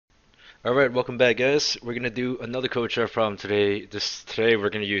Alright, welcome back guys. We're gonna do another CodeChef problem today. Today we're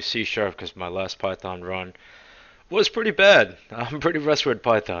gonna use C Sharp because my last Python run was pretty bad. I'm pretty rusty with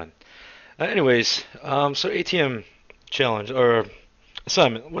Python. So ATM challenge or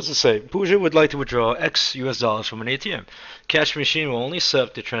assignment. What's it say? Pooja would like to withdraw X US dollars from an ATM. Cash machine will only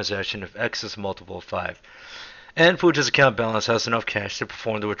accept the transaction if X is a multiple of 5. And Pooja's account balance has enough cash to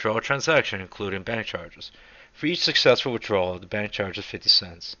perform the withdrawal transaction, including bank charges. For each successful withdrawal, the bank charge is 50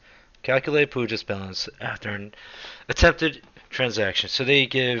 cents. Calculate Pooja's balance after an attempted transaction. So they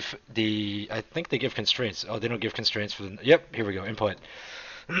give I think they give constraints. Oh, they don't give constraints for yep, here we go, input.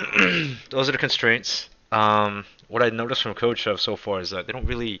 Those are the constraints. What I noticed from CodeChef so far is that they don't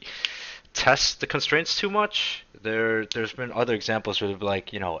really test the constraints too much. There's been other examples where they'd be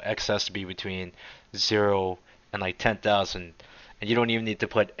like, X has to be between 0 and like 10,000, and you don't even need to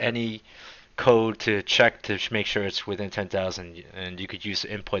put any code to check to make sure it's within 10,000, and you could use the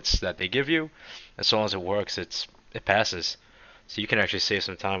inputs that they give you. As long as it works, it passes. So you can actually save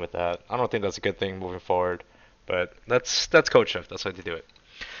some time with that. I don't think that's a good thing moving forward, but that's CodeChef. That's how they do it.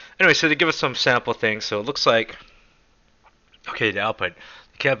 Anyway, so they give us some sample things. So it looks like, okay, the output.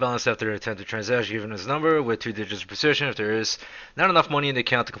 The account balance after the attempted transaction given as a number with 2 digits of precision. If there is not enough money in the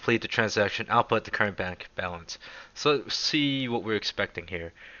account to complete the transaction, output the current bank balance. So let's see what we're expecting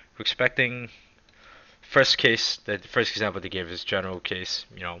here. We're expecting the first example they gave is general case.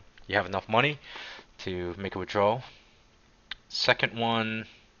 You have enough money to make a withdrawal. Second one,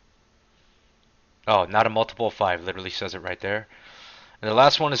 oh, not a multiple of 5. Literally says it right there. And the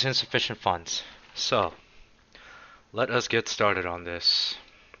last one is insufficient funds. So let us get started on this.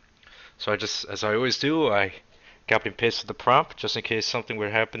 So as I always do, I copy and pasted the prompt just in case something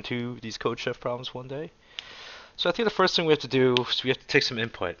would happen to these CodeChef problems one day. So I think the first thing we have to do is we have to take some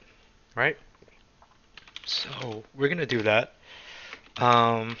input, right? So we're gonna do that.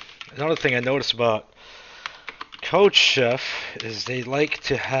 Another thing I noticed about CodeChef is they like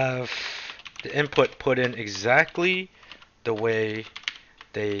to have the input put in exactly the way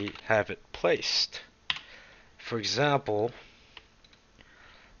they have it placed. For example,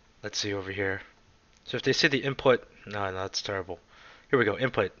 let's see over here. So if they say the input, no, that's terrible. Here we go,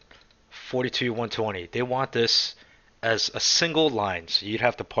 input 42,120. They want this as a single line, so you'd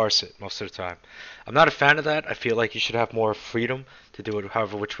have to parse it most of the time. I'm not a fan of that. I feel like you should have more freedom to do it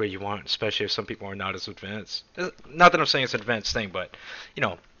however which way you want, especially if some people are not as advanced. Not that I'm saying it's an advanced thing, but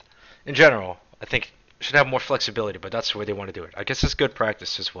in general, I think you should have more flexibility, but that's the way they want to do it. I guess it's good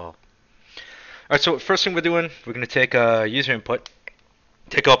practice as well. Alright, so first thing we're doing, we're going to take user input,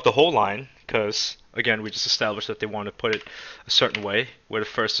 take up the whole line, because again, we just established that they want to put it a certain way, where the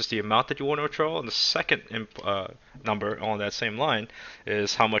first is the amount that you want to withdraw, and the second number on that same line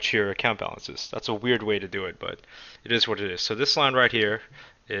is how much your account balance is. That's a weird way to do it, but it is what it is. So this line right here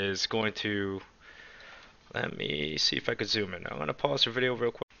is going to, let me see if I could zoom in. I'm going to pause the video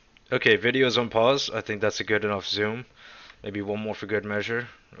real quick. Okay, video is on pause. I think that's a good enough zoom. Maybe one more for good measure.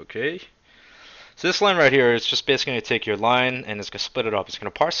 Okay. So this line right here is just basically going to take your line and it's going to split it up. It's going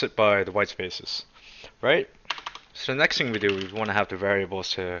to parse it by the white spaces, right? So the next thing we do, we want to have the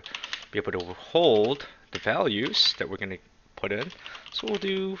variables to be able to hold the values that we're going to put in. So we'll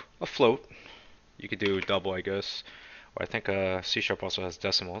do a float. You could do double, I guess. Or I think C Sharp also has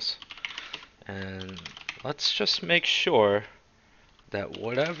decimals. And let's just make sure that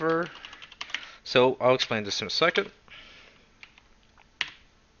whatever... So I'll explain this in a second.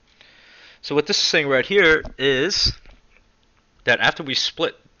 So what this is saying right here is that after we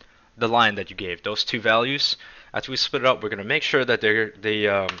split the line that you gave, those two values, after we split it up, we're going to make sure that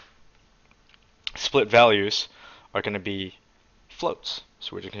the split values are going to be floats.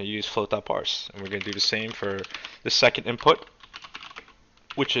 So we're just going to use float.parse. And we're going to do the same for the second input,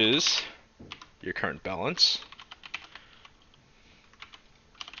 which is your current balance.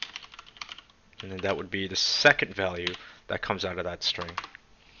 And then that would be the second value that comes out of that string.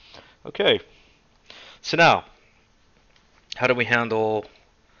 Okay, so now, how do we handle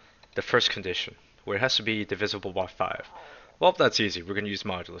the first condition, where it has to be divisible by 5? Well, that's easy. We're going to use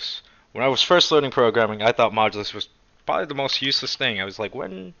Modulus. When I was first learning programming, I thought Modulus was probably the most useless thing. I was like,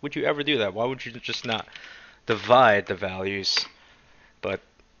 when would you ever do that? Why would you just not divide the values? But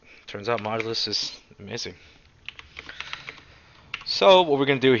turns out Modulus is amazing. So what we're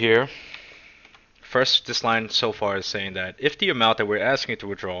going to do here, first, this line so far is saying that if the amount that we're asking it to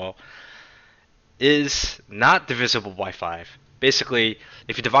withdraw is not divisible by 5, basically,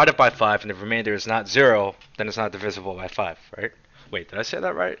 if you divide it by 5 and the remainder is not 0, then it's not divisible by 5, right? Wait, did I say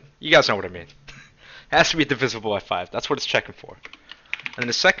that right? You guys know what I mean. It has to be divisible by 5. That's what it's checking for. And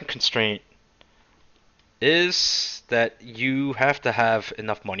the second constraint is that you have to have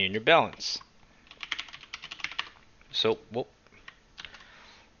enough money in your balance. So, well,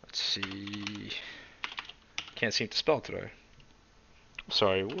 let's see. Can't seem to spell today.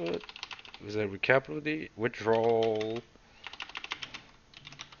 Sorry, what was that? Capital D? Withdrawal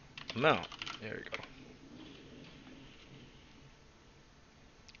amount. There you go.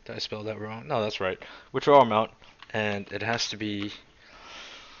 Did I spell that wrong? No, that's right. Withdrawal amount, and it has to be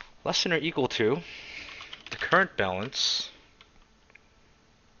less than or equal to the current balance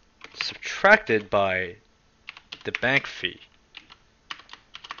subtracted by the bank fee.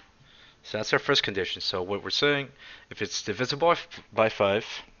 So that's our first condition. So what we're saying, if it's divisible by 5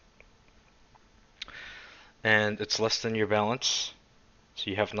 and it's less than your balance, so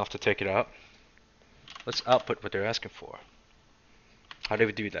you have enough to take it out, let's output what they're asking for. How do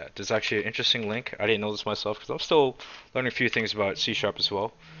we do that? There's actually an interesting link. I didn't know this myself because I'm still learning a few things about C# as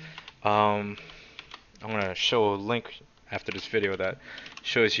well. I'm going to show a link after this video that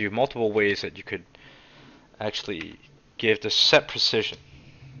shows you multiple ways that you could actually give the set precision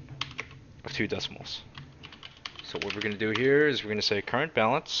of 2 decimals. So what we're going to do here is we're going to say current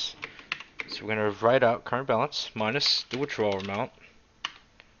balance. So we're going to write out current balance minus the withdrawal amount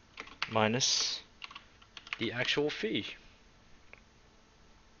minus the actual fee.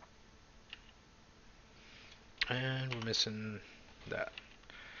 And we're missing that,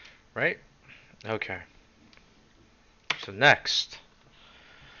 right? Okay. So next,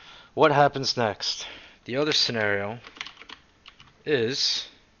 what happens next? The other scenario is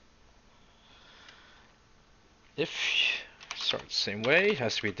if, start the same way, it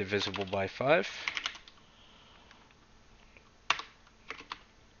has to be divisible by 5.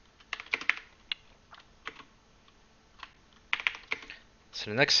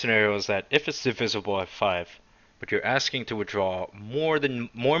 So the next scenario is that if it's divisible by 5, but you're asking to withdraw more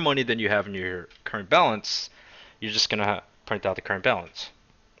money than you have in your current balance, you're just gonna print out the current balance.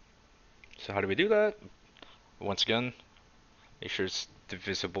 So how do we do that? Once again, make sure it's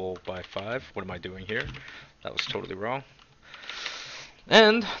divisible by 5. What am I doing here? That was totally wrong.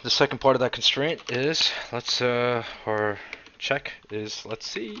 And the second part of that constraint is let's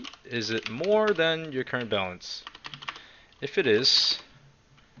see, is it more than your current balance? If it is,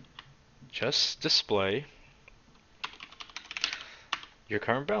 just display your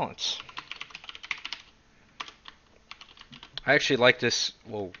current balance. I actually like this.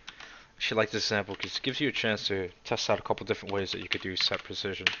 Well, I like this example because it gives you a chance to test out a couple different ways that you could do set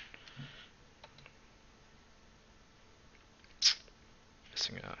precision.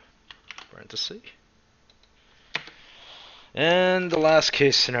 Missing a parenthesis. And the last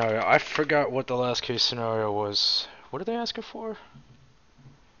case scenario. I forgot what the last case scenario was. What are they asking for?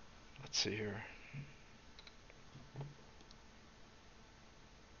 Let's see here.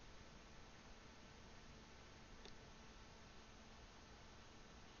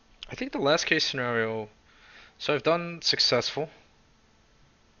 I think the last case scenario, so I've done successful,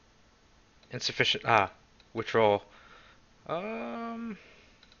 insufficient, withdrawal. Well,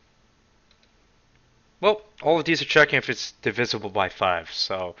 all of these are checking if it's divisible by 5,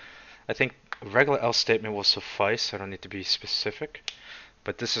 so I think a regular else statement will suffice. I don't need to be specific,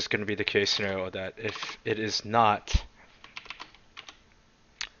 but this is going to be the case scenario that if it is not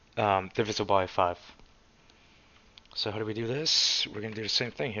divisible by 5. So how do we do this? We're going to do the same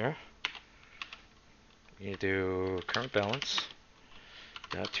thing here. We need to do current balance,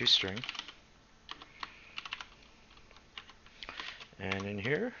 .toString, and in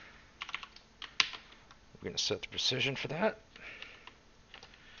here, we're going to set the precision for that,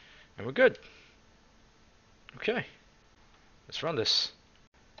 and we're good. Okay, let's run this.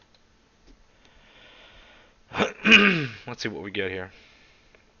 Let's see what we get here.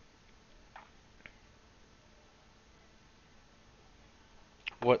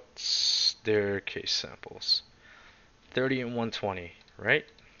 What's their case samples? 30 and 120, right?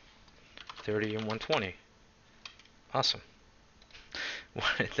 30 and 120. Awesome.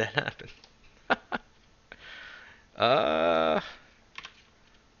 Why did that happen?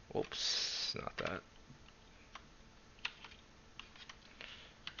 Oops, not that.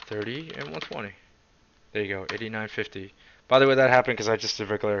 30 and 120. There you go, 8950. By the way, that happened because I just did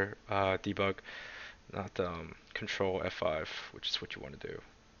regular debug, not control F5, which is what you want to do.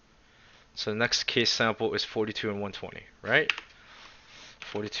 So the next case sample is 42 and 120, right?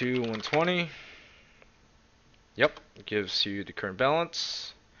 42 and 120. Yep, it gives you the current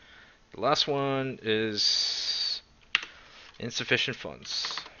balance. The last one is insufficient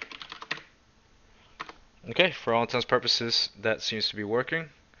funds. Okay, for all intents and purposes, that seems to be working.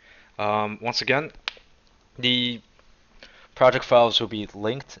 Once again, the project files will be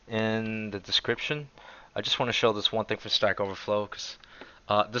linked in the description. I just want to show this one thing for Stack Overflow because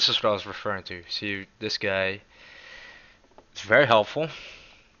this is what I was referring to. See, this guy, it's very helpful.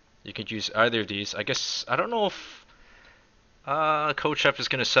 You could use either of these. I guess, I don't know if CodeChef is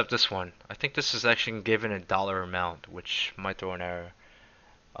going to accept this one. I think this is actually given a dollar amount, which might throw an error.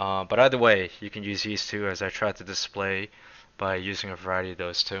 But either way, you can use these two as I tried to display by using a variety of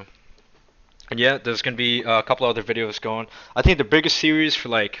those two. And yeah, there's going to be a couple other videos going. I think the biggest series for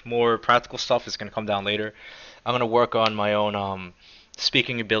like more practical stuff is going to come down later. I'm going to work on my own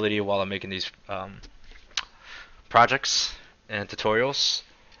speaking ability while I'm making these projects and tutorials.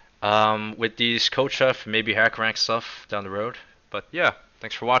 With these CodeChef, maybe HackRank stuff down the road. But yeah,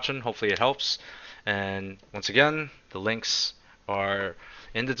 thanks for watching. Hopefully it helps. And once again, the links are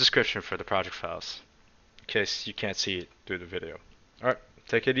in the description for the project files, in case you can't see it through the video. Alright,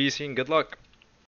 take it easy and good luck.